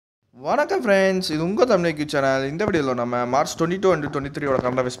வணக்கம் ஃப்ரெண்ட்ஸ், இது உங்கள் தமிழ்க்கு சேனல். இந்த வீடியோவில் நம்ம மார்ச் 22 அண்ட் 23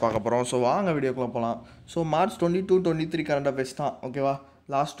 கரண்ட் அஃபேர்ஸ் பார்க்க போகிறோம். ஸோ வாங்க வீடியோக்குள்ளே போகலாம். ஸோ மார்ச் 22, 23 கரண்ட் அஃபேர்ஸ் தான், ஓகேவா?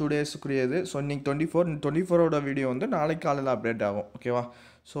 லாஸ்ட் 2 டேஸுக்குரியது. ஸோ இன்றைக்கி 24 வீடியோ வந்து நாளைக்கு காலையில் அப்டேட் ஆகும், ஓகேவா?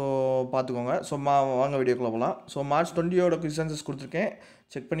 ஸோ பார்த்துக்கோங்க. ஸோ வாங்க வீடியோக்குள்ளே போகலாம். ஸோ மார்ச் 20 கொஸ்டின்ஸ் கொடுத்துருக்கேன்,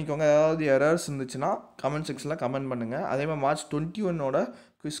 செக் பண்ணிக்கோங்க. ஏதாவது எரர்ஸ் இருந்துச்சுன்னா கமெண்ட் செக்ஷனில் கமெண்ட் பண்ணுங்கள். அதே மாதிரி மார்ச் 21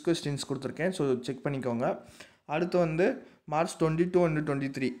 கொஸ்டின்ஸ் கொடுத்துருக்கேன், ஸோ செக் பண்ணிக்கோங்க. அடுத்து வந்து மார்ச் 22 அண்ட்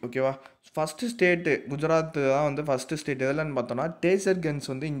 23, ஓகேவா? ஃபஸ்ட்டு ஸ்டேட்டு குஜராத் தான் வந்து ஃபஸ்ட்டு ஸ்டேட். எதுலன்னு பார்த்தோன்னா டேசர் கன்ஸ்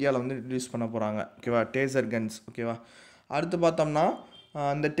வந்து இந்தியாவில் வந்து இன்ட்ரடியூஸ் பண்ண போகிறாங்க, ஓகேவா? டேசர் கன்ஸ், ஓகேவா? அடுத்து பார்த்தோம்னா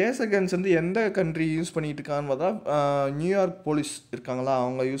அந்த டேசர் கன்ஸ் வந்து எந்த கண்ட்ரி யூஸ் பண்ணிகிட்டு இருக்காங்கன்னு பார்த்தா நியூயார்க் போலீஸ் இருக்காங்களா,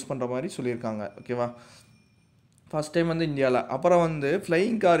 அவங்க யூஸ் பண்ணுற மாதிரி சொல்லியிருக்காங்க, ஓகேவா? ஃபஸ்ட் டைம் வந்து இந்தியாவில். அப்புறம் வந்து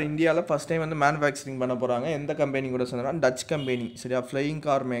ஃப்ளையிங் கார் இந்தியாவில் ஃபஸ்ட் டைம் வந்து மேனுஃபேக்சரிங் பண்ண போகிறாங்க. எந்த கம்பெனி கூட சொன்னா டச் கம்பெனி, சரியா? ஃப்ளையிங்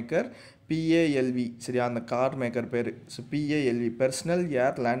கார் மேக்கர் PALV, சரியா? அந்த கார் மேக்கர் பேர். So PALV personal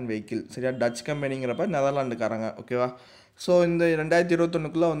air land vehicle, சரியா? டச் கம்பெனிங்கிறப்ப நெதர்லாண்டுக்காரங்க, ஓகேவா? ஸோ இந்த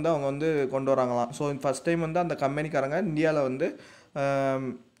 2021 வந்து அவங்க வந்து கொண்டு வராங்களாம். ஸோ ஃபஸ்ட் டைம் வந்து அந்த கம்பெனிக்காரங்க இந்தியாவில் வந்து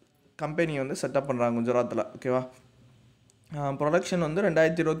கம்பெனி வந்து செட்டப் பண்ணுறாங்க குஜராத்தில், ஓகேவா? ப்ரொடக்ஷன் வந்து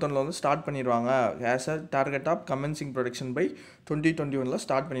 2021 வந்து ஸ்டார்ட் பண்ணிடுவாங்க. As a target of commencing production by 2021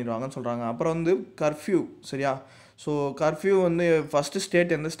 start பண்ணிடுவாங்கன்னு சொல்கிறாங்க. அப்புறம் வந்து கர்ஃப்யூ, சரியா? ஸோ கர்ஃப்யூ வந்து ஃபஸ்ட்டு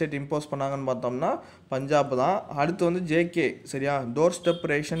ஸ்டேட் எந்த ஸ்டேட் இம்போஸ் பண்ணாங்கன்னு பார்த்தோம்னா பஞ்சாப் தான். அடுத்து வந்து JK, சரியா? டோர் ஸ்டெப்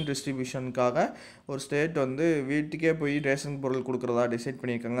ரேஷன் டிஸ்ட்ரிபியூஷனுக்காக ஒரு ஸ்டேட் வந்து வீட்டுக்கே போய் ரேஷன் பொருள் கொடுக்குறதா டிசைட்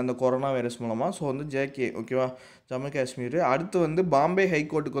பண்ணியிருக்காங்க அந்த கொரோனா வைரஸ் மூலமாக. ஸோ வந்து JK, ஓகேவா? ஜம்மு காஷ்மீர். அடுத்து வந்து பாம்பே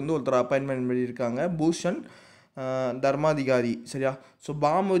ஹைகோர்ட்டுக்கு வந்து ஒருத்தர் அப்பாயின்மெண்ட் பண்ணியிருக்காங்க, பூஷன் தர்மாதிகாரி, சரியா? ஸோ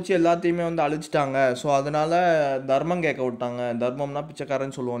பாம்பு வச்சு எல்லாத்தையுமே வந்து அழிச்சிட்டாங்க. ஸோ அதனால் தர்மம் கேட்க விட்டாங்க. தர்மம்னா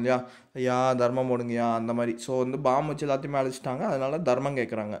பிச்சைக்காரன்னு சொல்லுவோம் இல்லையா? ஐயா தர்மம் போடுங்கய்யா, அந்த மாதிரி. ஸோ வந்து பாம்பு வச்சு எல்லாத்தையுமே அழிச்சிட்டாங்க, அதனால் தர்மம்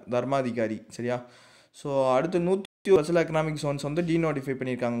கேட்குறாங்க, தர்மாதிகாரி, சரியா? ஸோ அடுத்து 100 ஸ்பெஷல் எக்கனாமிக் ஜோன்ஸ் வந்து டீநோட்டிஃபை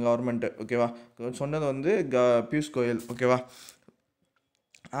பண்ணியிருக்காங்க கவர்மெண்ட்டு, ஓகேவா? சொன்னது வந்து பியூஷ் கோயல், ஓகேவா?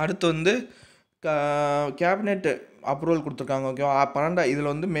 அடுத்து வந்து கேபினெட்டு அப்ரூவல் கொடுத்துருக்காங்க, ஓகேவா? 12 இதில்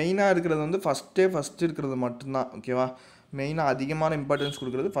வந்து மெயினாக இருக்கிறது வந்து ஃபஸ்ட்டு இருக்கிறது மட்டும்தான், ஓகேவா? மெயினாக அதிகமான இம்பார்ட்டன்ஸ்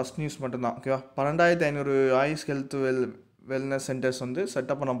கொடுக்குறது ஃபஸ்ட் நியூஸ் மட்டும்தான், ஓகேவா? 12,500 ஆயுஷ் ஹெல்த் வெல்னஸ் சென்டர்ஸ் வந்து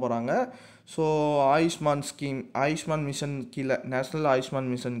செட்டப் பண்ண போகிறாங்க. ஸோ ஆயுஷ்மான் மிஷன் கீழே, நேஷ்னல்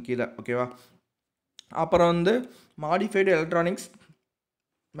ஆயுஷ்மான் மிஷன் கீழே, ஓகேவா? அப்புறம் வந்து modified electronics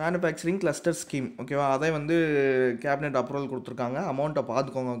manufacturing cluster scheme, ஓகேவா? அதை வந்து கேபினெட் அப்ரூவல் கொடுத்துருக்காங்க. அமௌண்ட்டை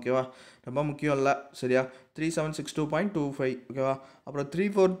பார்த்துக்கோங்க, ஓகேவா? ரொம்ப முக்கியம் இல்லை, சரியா? 3762.25, ஓகேவா? அப்புறம்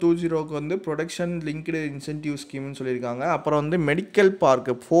 3420 வந்து ப்ரொடக்ஷன் லிங்க்டு இன்சென்டிவ் ஸ்கீம்னு சொல்லியிருக்காங்க. அப்புறம் வந்து medical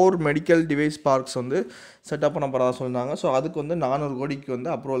park 4 medical device parks வந்து செட்டப் பண்ண போகிறதா சொல்லியிருந்தாங்க. ஸோ அதுக்கு வந்து 400 கோடிக்கு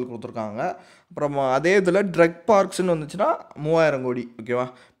வந்து அப்ரூவல் கொடுத்துருக்காங்க. அப்புறம் அதே இதில் ட்ரக் பார்க்ஸ்ன்னு வந்துச்சுன்னா 3000 கோடி, ஓகேவா?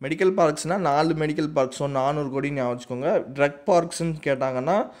 மெடிக்கல் பார்க்ஸ்னால் 4 மெடிக்கல் பார்க்ஸ், ஸோ 400 கோடின்னு ஞாபகம் வச்சுக்கோங்க. ட்ரக் பார்க்ஸ்ன்னு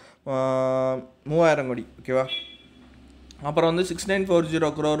கேட்டாங்கன்னா 3000 கோடி, ஓகேவா? அப்புறம் வந்து 6940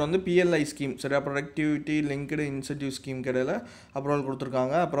 crore வந்து PLI ஸ்கீம், சரியா? Productivity linked incentive scheme கிடையில approval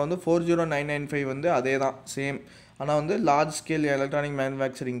கொடுத்துருக்காங்க. அப்புறம் வந்து 40995 வந்து அதே தான், சேம். ஆனால் வந்து லார்ஜ் ஸ்கேல் எலக்ட்ரானிக்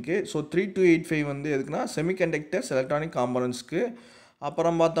மேனுஃபேக்சரிங்க்கு. ஸோ 3285 வந்து எதுக்குன்னா செமிகண்டக்டர்ஸ் எலக்ட்ரானிக் காம்பனன்ட்ஸ்க்கு.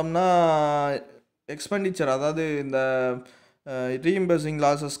 அப்புறம் பார்த்தோம்னா எக்ஸ்பெண்டிச்சர், அதாவது இந்த ரீஇம்பர்சிங்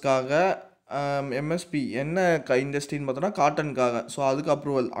லாஸஸ்க்காக MSP என்ன இண்டஸ்ட்ரின்னு பார்த்தோன்னா காட்டனுக்காக. ஸோ அதுக்கு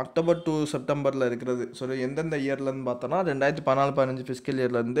அப்ரூவல் அக்டோபர் டு செப்டம்பரில் இருக்கிறது. ஸோ எந்தெந்த இயர்லேருந்து பார்த்தோன்னா 2014-15 ஃபிஸ்கல்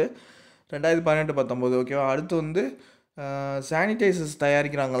இயர்லேருந்து 2018-19, ஓகேவா? அடுத்து வந்து சானிடைசர்ஸ்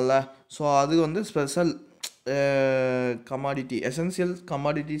தயாரிக்கிறாங்கல்ல, ஸோ அது வந்து special commodity essential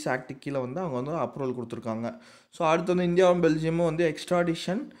commodities act கீழே வந்து அவங்க வந்து அப்ரூவல் கொடுத்துருக்காங்க. ஸோ அடுத்து வந்து இந்தியாவும் பெல்ஜியமும் வந்து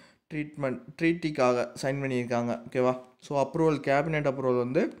எக்ஸ்ட்ராடிஷன் ட்ரீட்டிக்காக சைன் பண்ணியிருக்காங்க, ஓகேவா? ஸோ அப்ரூவல் கேபினெட் அப்ரூவல்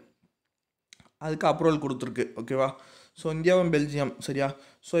வந்து அதுக்கு அப்ரூவல் கொடுத்துருக்கு, ஓகேவா? ஸோ இந்தியாவும் பெல்ஜியம், சரியா?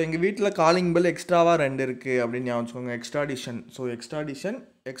 ஸோ எங்கள் வீட்டில் காலிங் பெல் எக்ஸ்ட்ராவாக 2 இருக்குது அப்படின்னு ஞாபகம் வச்சுக்கோங்க, எக்ஸ்ட்ராடிஷன். ஸோ எக்ஸ்ட்ராடிஷன்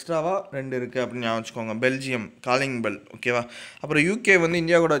எக்ஸ்ட்ராவாக 2 இருக்குது அப்படின்னு ஞாபகம் வச்சுக்கோங்க, பெல்ஜியம் காலிங் பெல், ஓகேவா? அப்புறம் UK வந்து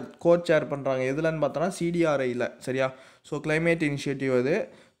இந்தியா கூட கோச் ஷேர் பண்ணுறாங்க. எதுலன்னு பார்த்தோன்னா CDRIயில், சரியா? ஸோ கிளைமேட் இனிஷியேட்டிவ் அது.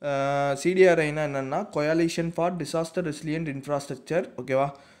 CDRIனா என்னென்னா கொயாலிஷன் ஃபார் டிசாஸ்டர் ரெசிலியன்ட் இன்ஃப்ராஸ்ட்ரக்சர், ஓகேவா?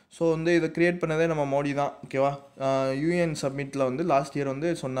 ஸோ வந்து இதை க்ரியேட் பண்ணதே நம்ம மோடி தான், ஓகேவா? UN சப்மிட்டில் வந்து லாஸ்ட் இயர் வந்து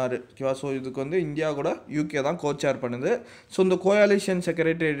சொன்னார், ஓகேவா? ஸோ இதுக்கு வந்து இந்தியா கூட UK தான் கோச் ஷேர் பண்ணுது. ஸோ இந்த கோயாலிஷன்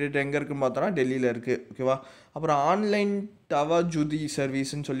செக்ரட்டரியேட் எங்கே இருக்குன்னு பார்த்தோன்னா டெல்லியில் இருக்குது, ஓகேவா? அப்புறம் ஆன்லைன் தவாஜுதி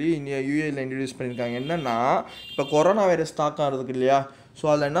சர்வீஸ்ன்னு சொல்லி UAEயில் இன்ட்ரடியூஸ் பண்ணியிருக்காங்க. என்னென்னா இப்போ கொரோனா வைரஸ் தாக்கம் இருக்குது இல்லையா? ஸோ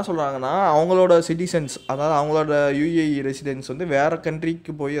அதில் என்ன சொல்கிறாங்கன்னா அவங்களோட சிட்டிசன்ஸ், அதாவது அவங்களோட UAE ரெசிடென்ட்ஸ் வந்து வேறு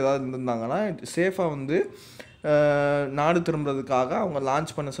கண்ட்ரிக்கு போய் ஏதாவது இருந்திருந்தாங்கன்னா சேஃபாக வந்து நாடு திரும்புறதுக்காக அவங்க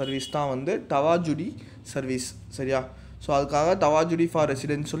லான்ச் பண்ண சர்வீஸ் தான் வந்து தவாஜுடி சர்வீஸ், சரியா? ஸோ அதுக்காக தவாஜுடி ஃபார்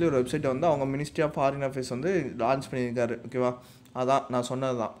ரெசிடென்ட்ஸ் சொல்லி ஒரு வெப்சைட்டை வந்து அவங்க மினிஸ்ட்ரி ஆஃப் ஃபாரின் அஃபேர்ஸ் வந்து லான்ச் பண்ணியிருக்காரு, ஓகேவா? அதான் நான்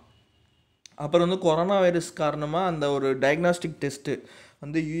சொன்னது தான். அப்புறம் வந்து கொரோனா வைரஸ் காரணமாக அந்த ஒரு டயக்னாஸ்டிக் டெஸ்ட்டு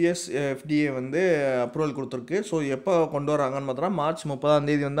வந்து யூஎஸ் FDA வந்து அப்ரூவல் கொடுத்துருக்கு. ஸோ எப்போ கொண்டு வராங்கன்னு பார்த்தோன்னா மார்ச்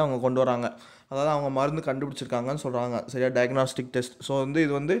 30 வந்து அவங்க கொண்டு வராங்க. அதாவது அவங்க மருந்து கண்டுபிடிச்சிருக்காங்கன்னு சொல்கிறாங்க. சரியா, டயக்னாஸ்டிக் டெஸ்ட். ஸோ வந்து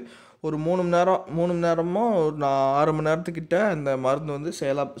இது வந்து ஒரு 3 மணி நேரமோ ஒரு 6 மணி நேரத்துக்கிட்ட இந்த மருந்து வந்து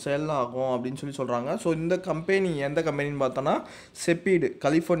செயலாகும் அப்படின்னு சொல்கிறாங்க. ஸோ இந்த கம்பெனி எந்த கம்பெனின்னு பார்த்தோன்னா செப்பீடு,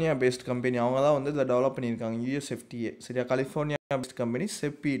 கலிஃபோர்னியா பேஸ்ட் கம்பெனி. அவங்க தான் வந்து இதை டெவலப் பண்ணியிருக்காங்க, யூஎஸ் FDA. சரியா, கலிஃபோர்னியா பேஸ்ட் கம்பெனி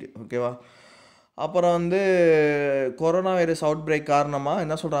செப்பீடு. ஓகேவா. அப்புறம் வந்து கொரோனா வைரஸ் அவுட் பிரேக் காரணமாக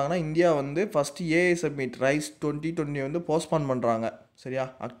என்ன சொல்கிறாங்கன்னா இந்தியா வந்து ஃபஸ்ட்டு ஏஐ சப்மிட் ரைஸ் 2020 வந்து போஸ்ட்பான் பண்ணுறாங்க. சரியா,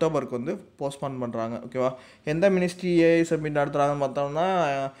 அக்டோபருக்கு வந்து போஸ்ட்பான் பண்ணுறாங்க. ஓகேவா. எந்த மினிஸ்ட்ரி ஏஐ சப்மிட் நடத்துகிறாங்கன்னு பார்த்தோம்னா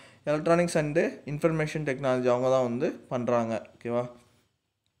எலக்ட்ரானிக்ஸ் அண்டு இன்ஃபர்மேஷன் டெக்னாலஜி அவங்க தான் வந்து பண்ணுறாங்க. ஓகேவா.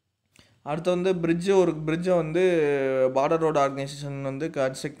 அடுத்து வந்து ஒரு பிரிட்ஜை வந்து பார்டர் ரோடு ஆர்கனைசேஷன் வந்து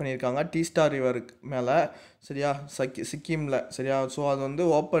கன்ஸ்ட்ரக்ட் பண்ணியிருக்காங்க டீஸ்டா ரிவருக்கு மேலே. சரியா, சிக்கிமில். சரியா, ஸோ அது வந்து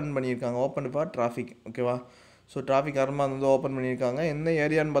ஓப்பன் பண்ணியிருக்காங்க, ஓப்பன் ஃபார் டிராஃபிக். ஓகேவா. ஸோ டிராஃபிக் காரணமாக அது வந்து ஓப்பன் பண்ணியிருக்காங்க. என்ன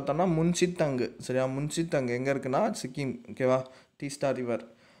ஏரியான்னு பார்த்தோம்னா முன்சித்தங்கு. சரியா, முன்சித்தங்கு எங்கே இருக்குன்னா சிக்கிம். ஓகேவா, டீஸ்டா ரிவர்.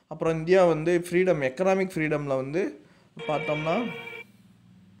 அப்புறம் இந்தியா வந்து எக்கனாமிக் ஃப்ரீடமில் வந்து பார்த்தோம்னா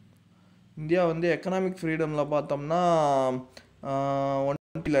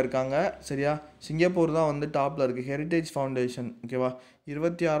இருக்காங்க. சரியா, சிங்கப்பூர் தான் வந்து டாப்பில் இருக்குது, ஹெரிட்டேஜ் ஃபவுண்டேஷன். ஓகேவா,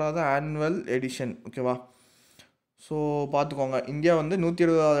 26வது ஆனுவல் எடிஷன். ஓகேவா. ஸோ பார்த்துக்கோங்க, இந்தியா வந்து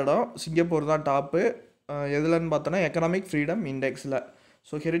 120வது இடம், சிங்கப்பூர் தான் டாப்பு. எதுலன்னு பார்த்தோன்னா economic freedom இண்டெக்ஸில்.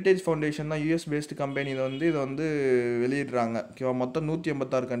 So heritage foundation தான் யூஎஸ் பேஸ்டு கம்பெனி இதை வந்து வெளியிடுறாங்க. ஓகேவா. மொத்தம்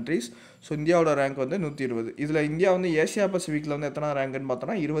 186 கண்ட்ரிஸ். ஸோ இந்தியாவோட ரேங்க் வந்து 120. இதில் இந்தியா வந்து ஏசியா பசிபிக்கில் வந்து எத்தனை ரேங்க்குன்னு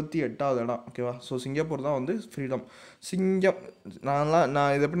பார்த்தோன்னா 28வது இடம். ஓகேவா. ஸோ சிங்கப்பூர் தான் வந்து ஃப்ரீடம்.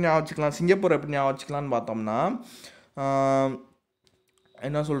 நான் இதை எப்படி ஞாபகம் வச்சுக்கலாம், சிங்கப்பூர் எப்படி ஞாபகம் வச்சுக்கலான்னு பார்த்தோம்னா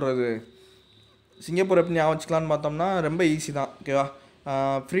என்ன சொல்கிறது, சிங்கப்பூர் எப்படி ஞாபகம் வச்சுக்கலான்னு பார்த்தோம்னா ரொம்ப ஈஸி தான். ஓகேவா.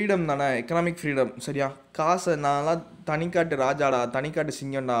 ஃப்ரீடம் தானே, எக்கனாமிக் ஃப்ரீடம். சரியா, காசை நான்லாம் தனிக்காட்டு ராஜாடா, தனிக்காட்டு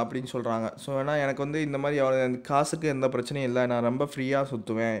சிங்கம்டா அப்படின்னு சொல்கிறாங்க. ஸோ ஏன்னா எனக்கு வந்து இந்த மாதிரி காசுக்கு எந்த பிரச்சனையும் இல்லை, நான் ரொம்ப ஃப்ரீயாக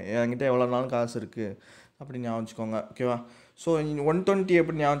சுற்றுவேன், என்கிட்ட எவ்வளோ நாளும் காசு இருக்குது அப்படின்னு ஞாபகம் வச்சுக்கோங்க. ஓகேவா. ஸோ 120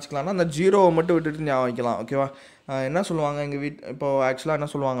 எப்படி ஞாபகம் வச்சுக்கலாம்னா அந்த ஜீரோவை மட்டும் விட்டுட்டு ஞாபகம் வைக்கலாம். ஓகேவா. என்ன சொல்லுவாங்க எங்கள் இப்போது ஆக்சுவலாக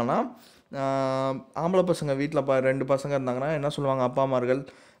என்ன சொல்லுவாங்கன்னா ஆம்பளை பசங்க வீட்டில் 2 பசங்க இருந்தாங்கன்னா என்ன சொல்லுவாங்க அப்பா அம்மார்கள்,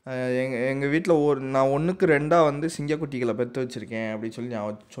 எங்கள் வீட்டில் நான் 1க்கு 2 வந்து சிங்கக்குட்டிகளை பெற்று வச்சுருக்கேன் அப்படின்னு சொல்லி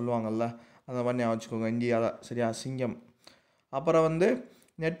சொல்லுவாங்கள்ல, அந்த மாதிரி ஞாபகம் வச்சுக்கோங்க இந்தியாவில். சரியா, சிங்கம். அப்புறம் வந்து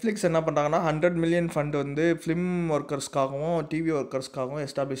நெட்ஃப்ளிக்ஸ் என்ன பண்ணுறாங்கன்னா 100 மில்லியன் ஃபண்ட் வந்து ஃபிலிம் ஒர்க்கர்ஸ்க்காகவும் டிவி ஒர்க்கர்ஸ்க்காகவும்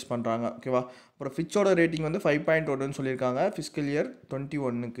எஸ்டாப்ளிஷ் பண்ணுறாங்க. ஓகேவா. அப்புறம் ஃபிச்சோட ரேட்டிங் வந்து 5.1ன்னு சொல்லியிருக்காங்க ஃபிஸ்கல் இயர்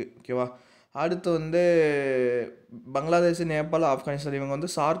 2021. ஓகேவா. அடுத்து வந்து பங்களாதேஷ், நேபாள், ஆப்கானிஸ்தான் இவங்க வந்து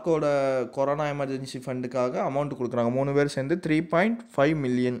சார்க்கோட கொரோனா எமர்ஜென்சி ஃபண்டுக்காக அமௌண்ட் கொடுக்குறாங்க. 3 பேர் சேர்ந்து 3.5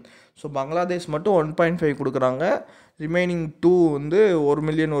 மில்லியன். ஸோ பங்களாதேஷ் மட்டும் 1.5 கொடுக்குறாங்க. ரிமைனிங் 2 வந்து 1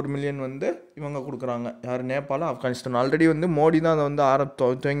 மில்லியன் வந்து இவங்க கொடுக்குறாங்க. யார், நேபாள், ஆப்கானிஸ்தான். ஆல்ரெடி வந்து மோடி தான் அதை வந்து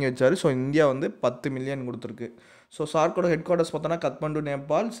துவங்கி வச்சார். ஸோ இந்தியா வந்து 10 மில்லியன் கொடுத்துருக்கு. ஸோ சார்க்கோட ஹெட் குவார்ட்டர்ஸ் பார்த்தோன்னா கத்மண்டு,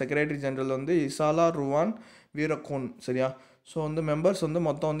 நேபாள். செக்ரட்டரி ஜெனரல் வந்து இசாலா ருவான் வீரகோன். சரியா. ஸோ வந்து மெம்பர்ஸ் வந்து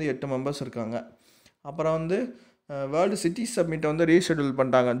மொத்தம் வந்து 8 மெம்பர்ஸ் இருக்காங்க. அப்புறம் வந்து வேர்ல்டு சிட்டி சப்மிட்டை வந்து ரீஷெடியூல்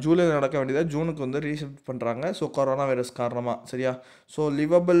பண்ணிட்டாங்க. ஜூலையில் நடக்க வேண்டியதை ஜூனுக்கு வந்து ரீஷெடியூல் பண்ணுறாங்க. ஸோ கொரோனா வைரஸ் காரணமாக. சரியா. ஸோ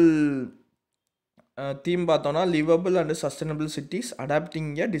லிவபிள் தீம் பார்த்தோன்னா liveable and sustainable cities adapting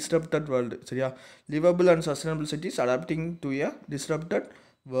a டிஸ்ரப்டட் world. சரியா, liveable and sustainable cities adapting to a டிஸ்ரப்டட்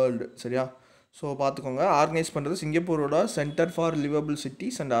world. சரியா. ஸோ பார்த்துக்கோங்க, ஆர்கனைஸ் பண்ணுறது சிங்கப்பூரோட centre for liveable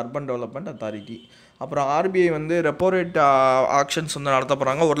cities and urban development authority. அப்புறம் RBI வந்து repo rate actions வந்து நடத்த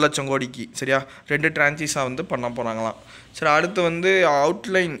போகிறாங்க 1 லட்சம் கோடிக்கு. சரியா, 2 டிரான்ச்சஸாக வந்து பண்ண போகிறாங்களாம். சரி, அடுத்து வந்து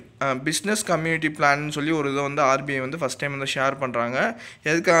அவுட்லைன் பிஸ்னஸ் கம்யூனிட்டி பிளான்னு சொல்லி ஒரு இதை வந்து RBI வந்து ஃபஸ்ட் டைம் வந்து ஷேர் பண்ணுறாங்க.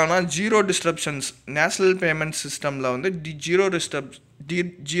 எதுக்காகனா ஜீரோ டிஸ்ட்ரப்ஷன்ஸ் நேஷ்னல் பேமெண்ட் சிஸ்டமில் வந்து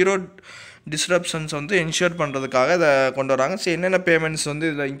ஜீரோ டிஸ்ரப்ஷன்ஸ் வந்து என்ஷூர் பண்ணுறதுக்காக இதை கொண்டு வராங்க. சரி, என்னென்ன பேமெண்ட்ஸ் வந்து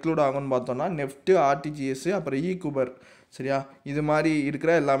இதில் இன்க்ளூட் ஆகும்னு பார்த்தோன்னா நெஃப்ட்டு, RTGS, அப்புறம் குபர். சரியா, இது மாதிரி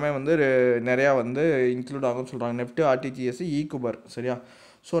இருக்கிற எல்லாமே வந்து நிறையா வந்து இன்க்ளூட் ஆகும்னு சொல்கிறாங்க. NEFT, RTGS, Kuber. சரியா.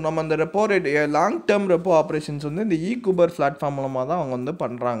 ஸோ நம்ம அந்த repo rate long term repo operations வந்து இந்த குபர் பிளாட்ஃபார்ம் மூலமாக தான் அவங்க வந்து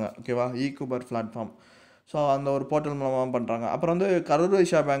பண்ணுறாங்க. ஓகேவா, குபர் பிளாட்ஃபார்ம். ஸோ அந்த ஒரு போர்ட்டல் மூலமாக பண்ணுறாங்க. அப்புறம் வந்து கரூர்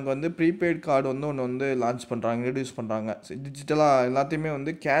வைஸ்யா பேங்க் வந்து ப்ரீபெய்ட் கார்டு வந்து ஒன்று வந்து லான்ச் பண்ணுறாங்க, இன்ட்ரடியூஸ் பண்ணுறாங்க. டிஜிட்டலாக எல்லாத்தையுமே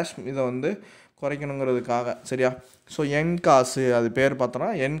வந்து கேஷ் இதை வந்து குறைக்கணுங்கிறதுக்காக. சரியா. ஸோ என் காசு, அது பேர் பார்த்தோன்னா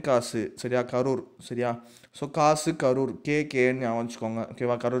என் காசு. சரியா, கரூர். சரியா. ஸோ காசு கரூர், கேன்னு ஞாபகம் வச்சுக்கோங்க.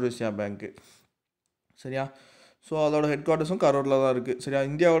 ஓகேவா, கரூர் வைஸ்யா பேங்க்கு. சரியா. ஸோ அதோட ஹெட் குவார்ட்டர்ஸும் கரூரில் தான் இருக்குது. சரியா,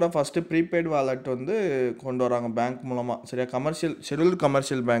 இந்தியாவோட ஃபஸ்ட்டு ப்ரீபெய்ட் வாலெட் வந்து கொண்டு வராங்க பேங்க் மூலமாக. சரியா, ஷெட்யூல்டு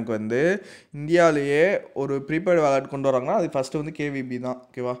கமர்ஷியல் பேங்க் வந்து இந்தியாவிலேயே ஒரு ப்ரீபெய்ட் வாலெட் கொண்டு வராங்கன்னா அது ஃபஸ்ட்டு வந்து KVB தான்.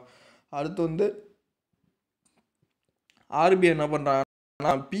 ஓகேவா. அடுத்து வந்து RBI என்ன பண்ணுறாங்க,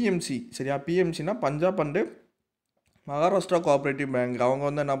 பிஎம்சி சரியா, பிஎம்சினா Punjab and Maharashtra cooperative bank அவங்க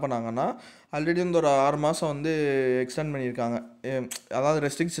வந்து என்ன பண்ணாங்கன்னா ஆல்ரெடி வந்து ஒரு 6 மாதம் வந்து எக்ஸ்டெண்ட் பண்ணியிருக்காங்க. அதாவது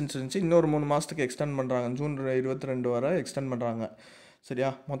ரெஸ்ட்ரிக்ஷன்ஸ் இருந்துச்சு, இன்னொரு 3 மாதத்துக்கு எக்ஸ்டெண்ட் பண்ணுறாங்க. ஜூன் 22 வரை எக்ஸ்டெண்ட் பண்ணுறாங்க சரியா.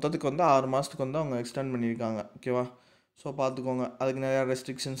 மொத்தத்துக்கு வந்து 6 மாதத்துக்கு வந்து அவங்க எக்ஸ்டெண்ட் பண்ணியிருக்காங்க ஓகேவா. ஸோ பார்த்துக்கோங்க, அதுக்கு நிறையா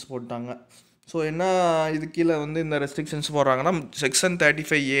ரெஸ்ட்ரிக்ஷன்ஸ் போட்டாங்க. ஸோ என்ன இது கீழே வந்து இந்த ரெஸ்ட்ரிக்ஷன்ஸ் போடுறாங்கன்னா section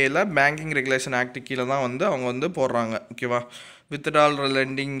 35A banking regulation act கீழே தான் வந்து அவங்க வந்து போடுறாங்க ஓகேவா. வித்ட்ரால்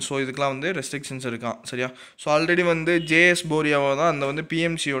லெண்டிங், ஸோ இதுக்கெலாம் வந்து ரெஸ்ட்ரிக்ஷன்ஸ் இருக்கான் சரியா. ஸோ ஆல்ரெடி வந்து ஜேஎஸ் போரியாவை தான் அந்த வந்து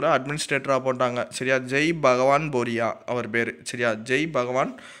பிஎம்சியோட அட்மினிஸ்ட்ரேட்டராக போட்டாங்க சரியா. ஜெய் பகவான் போரியா அவர் பேர் சரியா, ஜெய்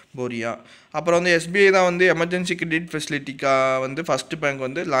பகவான் போரியா. அப்புறம் வந்து எஸ்பிஐ தான் வந்து எமர்ஜென்சி கிரெடிட் ஃபெசிலிட்டிக்காக வந்து ஃபஸ்ட்டு பேங்க்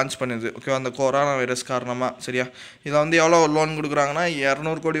வந்து லான்ச் பண்ணுது ஓகேவா, அந்த கொரோனா வைரஸ் காரணமாக சரியா. இதை வந்து எவ்வளோ லோன் கொடுக்குறாங்கன்னா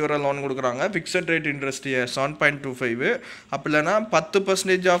 200 கோடி வரை லோன் கொடுக்குறாங்க. ஃபிக்ஸட் ரேட் இன்ட்ரெஸ்ட் 7.25, அப்படி இல்லைனா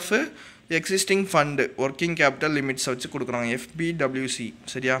 10% of existing fund working capital லிமிட்ஸை வச்சு கொடுக்குறாங்க. எஃபிடபிள்யூசி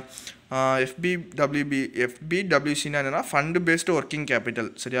சரியா. எஃபிடபிள்யூசின்னா என்னென்னா ஃபண்டு பேஸ்டு ஒர்க்கிங் கேபிட்டல்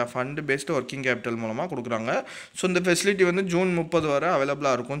சரியா, ஃபண்டு பேஸ்டு ஒர்க்கிங் கேபிட்டல் மூலமாக கொடுக்குறாங்க. ஸோ இந்த ஃபெசிலிட்டி வந்து ஜூன் 30 வரை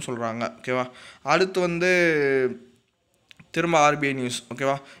அவைலபிளாக இருக்கும்னு சொல்கிறாங்க ஓகேவா. அடுத்து வந்து திரும்ப ஆர்பிஐ நியூஸ்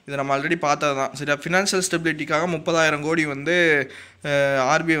ஓகேவா, இதை நம்ம ஆல்ரெடி பார்த்தது தான் சரியா. ஃபினான்ஷியல் ஸ்டெபிலிட்டிக்காக 30,000 கோடி வந்து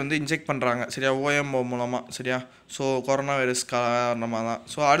ஆர்பிஐ வந்து இன்ஜெக்ட் பண்ணுறாங்க சரியா, ஓஎம்ஓ மூலமாக சரியா. ஸோ கொரோனா வைரஸ் காரணமாக தான்.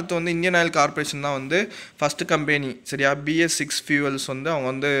 ஸோ அடுத்து வந்து இந்தியன் ஆயில் கார்பரேஷன் தான் வந்து ஃபஸ்ட்டு கம்பெனி சரியா, BS6 ஃபியூவல்ஸ் வந்து அவங்க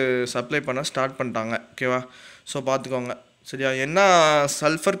வந்து சப்ளை பண்ண ஸ்டார்ட் பண்ணிட்டாங்க ஓகேவா. ஸோ பார்த்துக்கோங்க சரியா. என்ன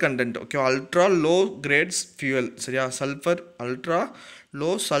சல்ஃபர் கண்டென்ட் ஓகேவா, அல்ட்ரா லோ கிரேட்ஸ் ஃபியூவல் சரியா, sulphur ultra low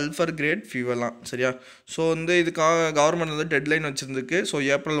sulphur great ஃபியூவலாம் சரியா. ஸோ வந்து இதுக்காக கவர்மெண்ட் வந்து டெட்லைன் வச்சுருந்துருக்கு. ஸோ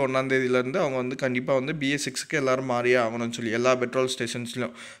ஏப்ரல் 1 அவங்க வந்து கண்டிப்பாக வந்து BS6க்கு எல்லோரும் மாறியே ஆகணும்னு சொல்லி எல்லா பெட்ரோல்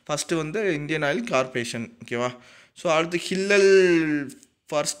ஸ்டேஷன்ஸ்லையும். ஃபஸ்ட்டு வந்து இந்தியன் ஆயில் கார்பரேஷன் ஓகேவா. ஸோ அடுத்து ஹில்லல்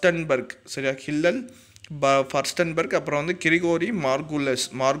ஃபர்ஸ்டன்பர்க் சரியா, ஹில்லல் ஃபர்ஸ்டன்பர்க், அப்புறம் வந்து கிரிகோரி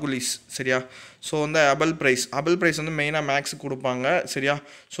மார்குலிஸ் சரியா. ஸோ வந்து அபல் ப்ரைஸ் வந்து மெயினாக மேக்ஸுக்கு கொடுப்பாங்க சரியா.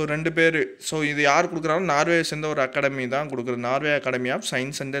 ஸோ 2 பேர். ஸோ இது யார் கொடுக்குறாங்கன்னா நார்வே சேர்ந்த ஒரு அகாடமி தான் கொடுக்குறது, Norway academy of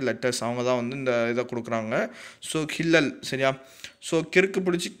science and letters அவங்க தான் வந்து இந்த இதை கொடுக்குறாங்க. ஸோ ஹில்லல் சரியா. ஸோ கிறுக்கு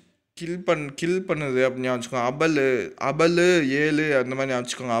பிடிச்சி கில் பண்ணுது அப்படின்னு வச்சுக்கோங்க. அபலு 7 அந்த மாதிரி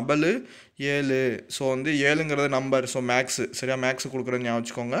வச்சுக்கோங்க, அபலு 7. ஸோ வந்து 7ங்கிறது நம்பர், ஸோ மேக்ஸு சரியா, மேக்ஸு கொடுக்குறது ஞாபகம்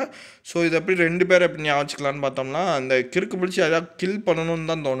வச்சுக்கோங்க. ஸோ இது எப்படி 2 பேர் எப்படி ஞாபகம் வச்சுக்கலான்னு பார்த்தோம்னா அந்த கிறுக்கு பிடிச்சி யாராவது கில் பண்ணணும்னு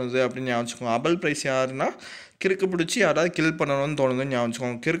தான் தோணுது அப்படின்னு ஞாபகம் வச்சுக்கோங்க. அபல் ப்ரைஸ் யாருன்னா கிறுக்கு பிடிச்சி யாராவது கில் பண்ணணும்னு தோணுதுன்னு ஞாபகம்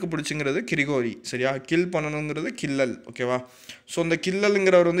வச்சுக்கோங்க. கிறுக்கு பிடிச்சிங்கிறது கிரிகோரி சரியா, கில் பண்ணணுங்கிறது கில்லல் ஓகேவா. ஸோ இந்த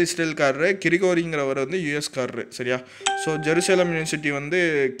கில்லலுங்கிறவர் வந்து இஸ்ரேல்காரரு, கிரிகோரிங்கிறவர் வந்து யூஎஸ்காரரு சரியா. ஸோ ஜெருசலம் யூனிவர்சிட்டி வந்து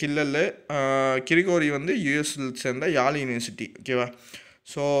கில்லல், கிரிகோரி வந்து யூஎஸ்ல சேர்ந்த யாழ் யூனிவர்சிட்டி ஓகேவா.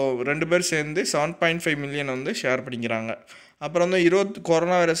 ஸோ 2 பேர் சேர்ந்து 7.5 மில்லியன் வந்து ஷேர் பண்ணிக்கிறாங்க. அப்புறம் வந்து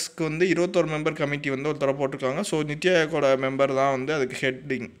கொரோனா வைரஸ்க்கு வந்து 21 மெம்பர் கமிட்டி வந்து ஒருத்தர போட்டிருக்காங்க. ஸோ நித்தி ஆயோகோட மெம்பர் தான் வந்து அதுக்கு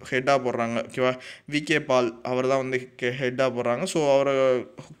ஹெட்டாக போடுறாங்க ஓகேவா. விகே பால் அவர் தான் வந்து ஹெட்டாக போடுறாங்க. ஸோ அவரை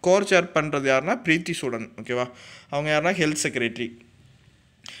கோர் சேர் பண்ணுறது யாருன்னா பிரீத்தி சூடன் ஓகேவா, அவங்க யாருன்னா ஹெல்த் செக்ரட்டரி.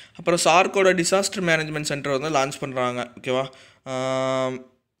 அப்புறம் சார்க்கோட டிசாஸ்டர் மேனேஜ்மெண்ட் சென்டர் வந்து லான்ச் பண்ணுறாங்க ஓகேவா.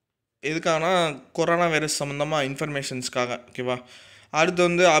 எதுக்காகனா கொரோனா வைரஸ் சம்மந்தமாக இன்ஃபர்மேஷன்ஸ்க்காக ஓகேவா. அடுத்து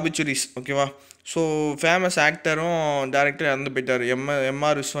வந்து ஆபிச்சுரிஸ் ஓகேவா. ஸோ ஃபேமஸ் ஆக்டரும் டேரக்டர் இறந்து போயிட்டார்,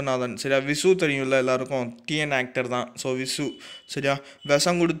 எம்ஆர் விஸ்வநாதன் சரியா. விசு தெரியும்ல எல்லாருக்கும், டிஎன் ஆக்டர் தான். ஸோ விசு சரியா,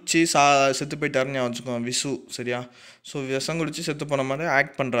 விஷம் குடிச்சு செத்து போயிட்டாருன்னு வச்சுக்கோங்க விசு சரியா. ஸோ விஷம் குடிச்சு செத்து போன மாதிரி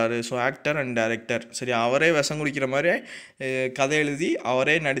ஆக்ட் பண்ணுறாரு. ஸோ ஆக்டர் அண்ட் டேரக்டர் சரியா, அவரே விஷம் குடிக்கிற மாதிரி கதை எழுதி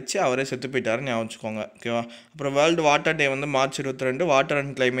அவரே நடித்து அவரே செத்து போயிட்டாருன்னு வச்சுக்கோங்க ஓகேவா. அப்புறம் வேர்ல்டு வாட்டர் டே வந்து March 22, water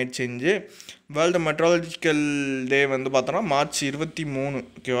and climate change. World meteorological டே வந்து பார்த்தோன்னா March 23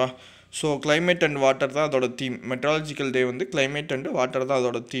 ஓகேவா. ஸோ கிளைமேட் அண்ட் வாட்டர் தான் அதோட தீம். மெட்ராலஜிக்கல் டே வந்து கிளைமேட் அண்ட் வாட்டர் தான்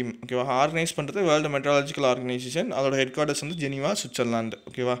அதோட தீம் ஓகேவா. ஆர்கனைஸ் பண்ணுறது வேர்ல்டு மெட்ராலஜிக்கல் ஆர்கனைசேஷன், அதோட ஹெட் குவார்ட்டர்ஸ் வந்து ஜெனீவா சுவிட்சர்லாந்து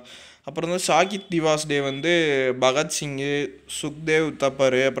ஓகேவா. அப்புறம் வந்து ஷாகித் திவாஸ் டே வந்து பகத்சிங்கு, சுக்தேவ்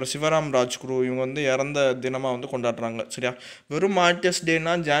தப்பர், அப்புறம் சிவராம் ராஜ்குரு இவங்க வந்து இறந்த தினமாக வந்து கொண்டாடுறாங்க சரியா. வெறும் ஆர்டிஸ்ட்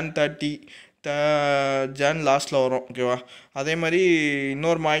டேனா Jan 30 லாஸ்ட்டில் வரும் ஓகேவா. அதே மாதிரி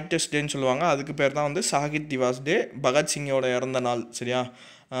இன்னொரு மார்டிஸ்ட் டேன்னு சொல்லுவாங்க, அதுக்கு பேர் தான் வந்து ஷாகித் திவாஸ் டே, பகத்சிங்கோட இறந்த நாள் சரியா,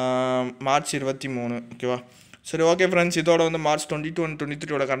 March 23 ஓகேவா. சரி ஓகே ஃப்ரெண்ட்ஸ், இதோட வந்து March 22 and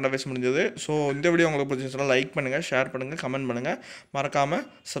 23 கரண்ட் அஃபேர்ஸ் முடிஞ்சது. ஸோ இந்த வீடியோ உங்களுக்கு பிடிச்சிருந்துச்சுன்னா லைக் பண்ணுங்கள், ஷேர் பண்ணுங்கள், கமெண்ட் பண்ணுங்கள், மறக்காமல்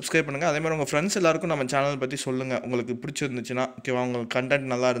சப்ஸ்கிரைப் பண்ணுங்கள். அதேமாதிரி உங்கள் ஃப்ரெண்ட்ஸ் எல்லாருக்கும் நம்ம சேனல் பற்றி சொல்லுங்கள், உங்களுக்கு பிடிச்சிருந்துச்சுன்னா ஓகேவா. உங்களுக்கு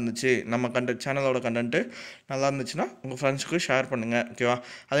கண்டென்ட் நல்லா இருந்துச்சு, நம்ம சேனலோட கண்டென்ட்டு நல்லா இருந்துச்சுன்னா உங்கள் ஃப்ரெண்ட்ஸுக்கு ஷேர் பண்ணுங்கள் ஓகேவா.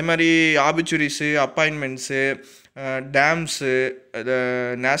 அதே மாதிரி ஆபிச்சுரிஸு, appointments, dams,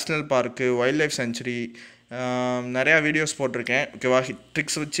 national park, wild life century நிறையா வீடியோஸ் போட்டிருக்கேன் ஓகேவா.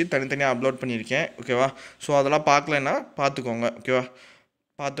 ட்ரிக்ஸ் வச்சு தனித்தனியாக அப்லோட் பண்ணியிருக்கேன் ஓகேவா. ஸோ அதெல்லாம் பார்க்கலன்னா பார்த்துக்கோங்க ஓகேவா,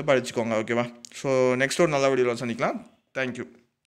 பார்த்து படிச்சுக்கோங்க ஓகேவா. ஸோ நெக்ஸ்ட் ஒரு நல்ல வீடியோவில் சந்திக்கலாம். தேங்க்யூ.